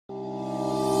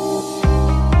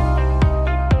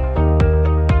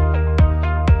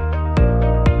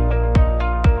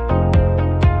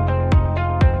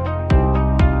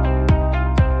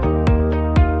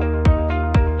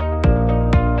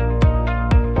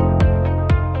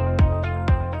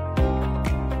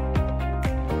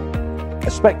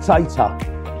spectator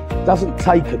doesn't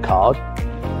take a card,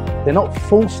 they're not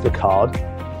forced a card,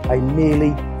 they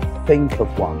merely think of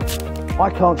one.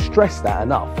 I can't stress that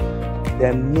enough.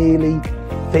 They're merely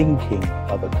thinking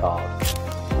of a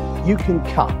card. You can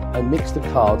cut and mix the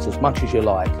cards as much as you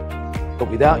like, but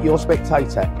without your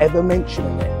spectator ever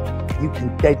mentioning it, you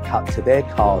can dead cut to their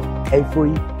card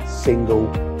every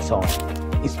single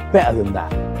time. It's better than that.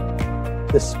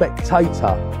 The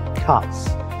spectator cuts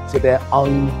to their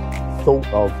own thought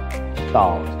of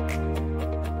card.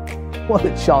 What are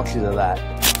the chances of that?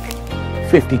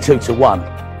 52 to 1.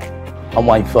 I'm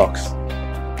Wayne Fox.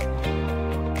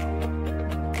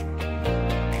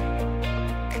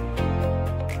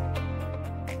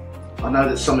 I know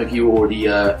that some of you already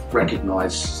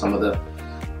recognise some of the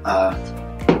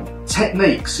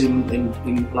techniques in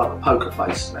like a poker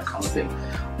face and that kind of thing.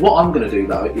 What I'm going to do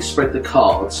though is spread the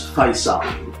cards face up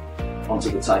onto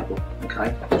the table,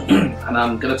 okay? And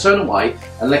I'm going to turn away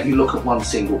and let you look at one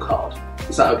single card.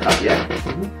 Is that okay, yeah?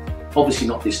 Obviously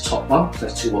not this top one,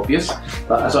 that's too obvious.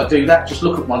 But as I do that, just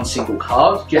look at one single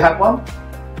card. Do you have one?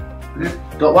 Yeah.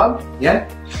 Got one? Yeah?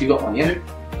 You got one, yeah?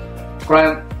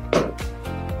 Graham?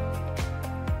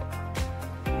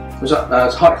 Was that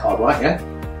it's a high card, right, yeah?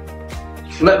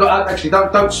 Look, actually,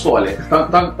 don't spoil it.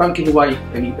 Don't give away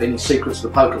any secrets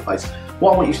of the poker face.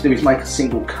 What I want you to do is make a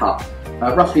single cut,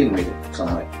 roughly in the middle,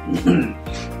 somewhere.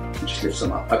 Just lift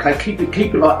some up. Okay, keep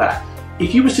it like that.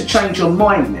 If you was to change your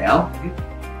mind now,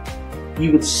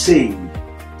 you would see.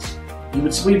 We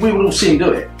would all see him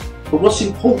do it. But what's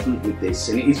important with this,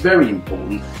 and it is very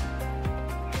important,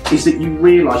 is that you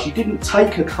realise you didn't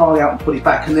take a card out and put it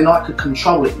back, and then I could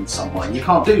control it in some way. You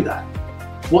can't do that.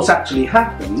 What's actually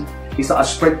happened is that I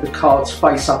spread the cards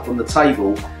face up on the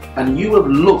table, and you have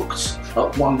looked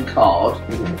at one card,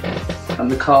 and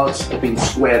the cards have been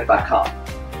squared back up.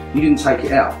 You didn't take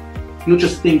it out. You're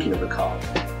just thinking of the card.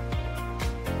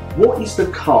 What is the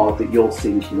card that you're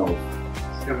thinking of?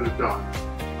 7 of diamonds.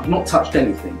 I've not touched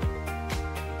anything.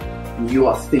 You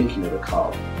are thinking of a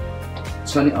card.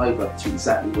 Turn it over to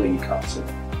exactly where you cut to.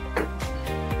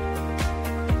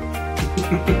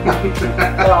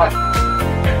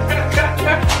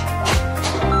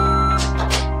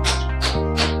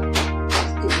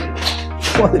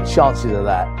 What are the chances of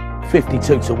that?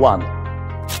 52 to 1.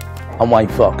 I'm Wayne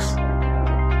Fox.